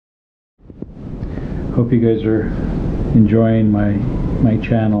Hope you guys are enjoying my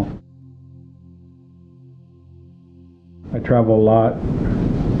channel. I travel a lot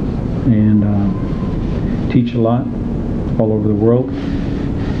and teach a lot all over the world,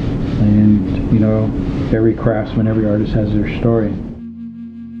 and you know, every craftsman, every artist has their story.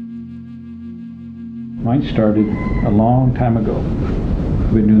 Mine started a long time ago.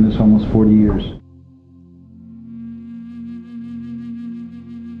 I've been doing this almost 40 years.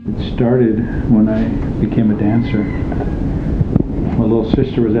 It started when I became a dancer. My little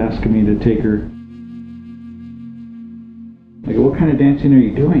sister was asking me to take her. I go, what kind of dancing are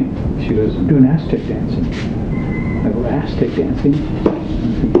you doing? She goes, I'm doing Aztec dancing. I go, Aztec dancing?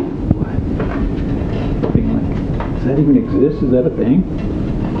 I'm thinking, what? I'm thinking, like, does that even exist? Is that a thing?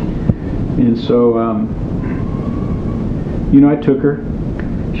 And so, you know, I took her.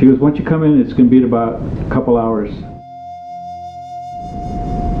 She goes, once you come in, it's going to be in about a couple hours.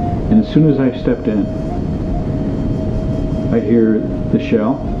 And as soon as I stepped in, I hear the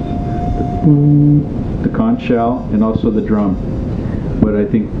shell, the conch shell, and also the drum. What I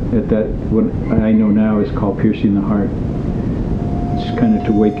think what I know now is called piercing the heart. It's kind of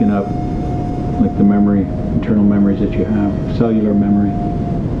to waken up, like the memory, internal memories that you have, cellular memory.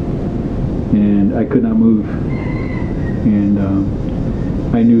 And I could not move, and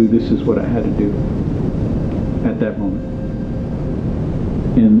I knew this is what I had to do at that moment.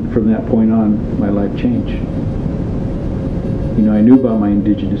 And from that point on, my life changed. You know, I knew about my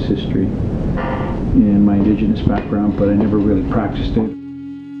indigenous history and my indigenous background, but I never really practiced it.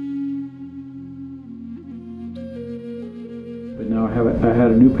 But now I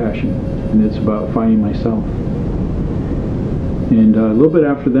had a new passion, and it's about finding myself. And a little bit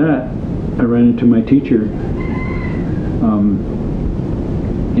after that, I ran into my teacher.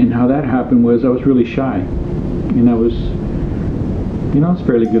 And how that happened was I was really shy. And I was, you know, I was a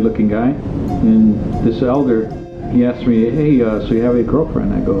fairly good looking guy. And this elder, he asked me, hey, so you have a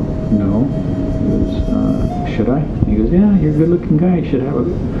girlfriend? I go, no. He goes, should I? He goes, yeah, you're a good looking guy, you should have a...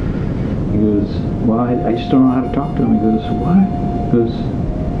 He goes, well, I just don't know how to talk to him. He goes, what?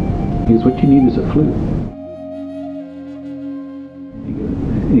 He goes, what you need is a flute.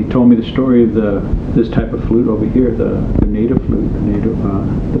 He told me the story of this type of flute over here, the native flute,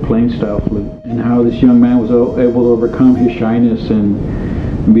 the plain style flute, and how this young man was able to overcome his shyness and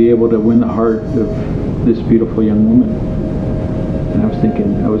be able to win the heart of this beautiful young woman. And I was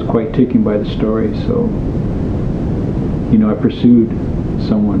thinking, I was quite taken by the story, so, you know, I pursued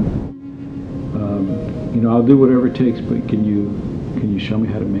someone. You know, I'll do whatever it takes, but can you show me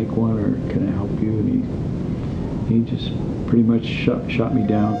how to make one, or can I help you? And he just pretty much shot me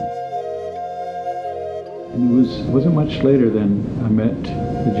down. And it wasn't much later than I met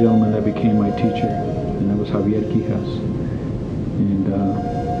the gentleman that became my teacher, and that was Javier Quijas. And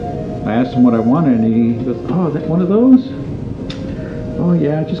I asked him what I wanted, and he goes, oh, that one of those? Oh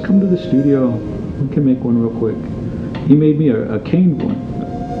yeah, just come to the studio. We can make one real quick. He made me a cane one,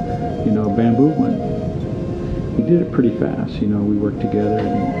 you know, a bamboo one. He did it pretty fast, you know, we worked together,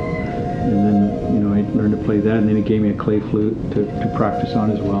 and then, you know, I learned to play that, and then he gave me a clay flute to practice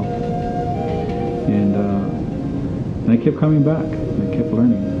on as well. And I kept coming back, and I kept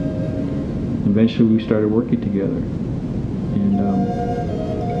learning. Eventually we started working together. And,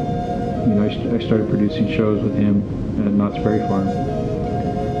 you know, I started producing shows with him at Knott's Berry Farm.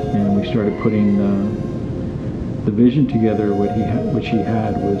 And we started putting the vision together. Which he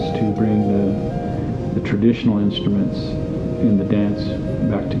had was to bring the traditional instruments in the dance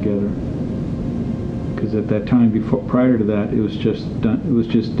back together. Because at that time, prior to that, it was just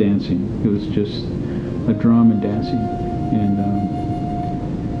dancing. It was just a drum and dancing, and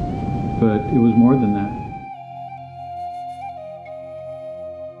but it was more than that.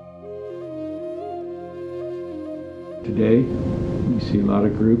 Today, you see a lot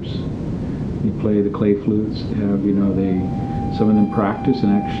of groups. You play the clay flutes. They have, you know, some of them practice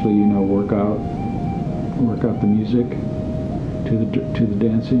and actually, you know, work out the music to the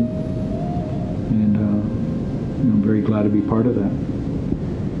dancing. And you know, I'm very glad to be part of that.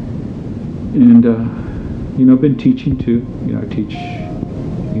 And you know, I've been teaching too. You know, I teach.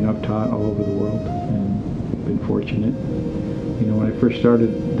 You know, I've taught all over the world, and been fortunate. You know, when I first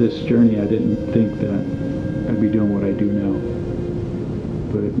started this journey, I didn't think that I'd be doing what I do now.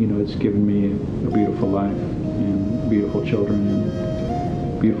 But you know, it's given me a beautiful life, and beautiful children, and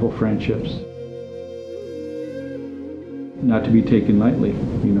beautiful friendships. Not to be taken lightly.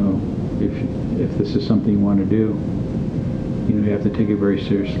 You know, if this is something you want to do, you know, you have to take it very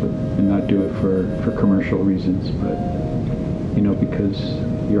seriously and not do it for commercial reasons, but, you know, because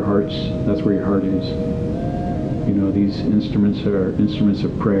that's where your heart is. You know, these instruments are instruments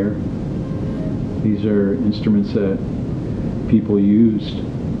of prayer, These are instruments that people used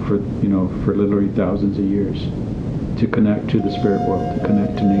for, for literally thousands of years to connect to the spirit world, to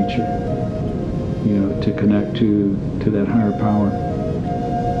connect to nature, to connect to that higher power.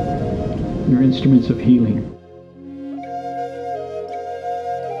 They're instruments of healing.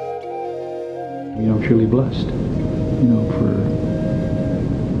 I'm truly blessed,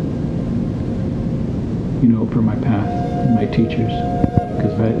 for my path and my teachers,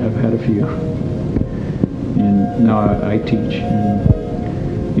 because I've had a few, and now I teach,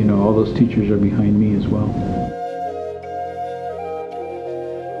 and all those teachers are behind me as well.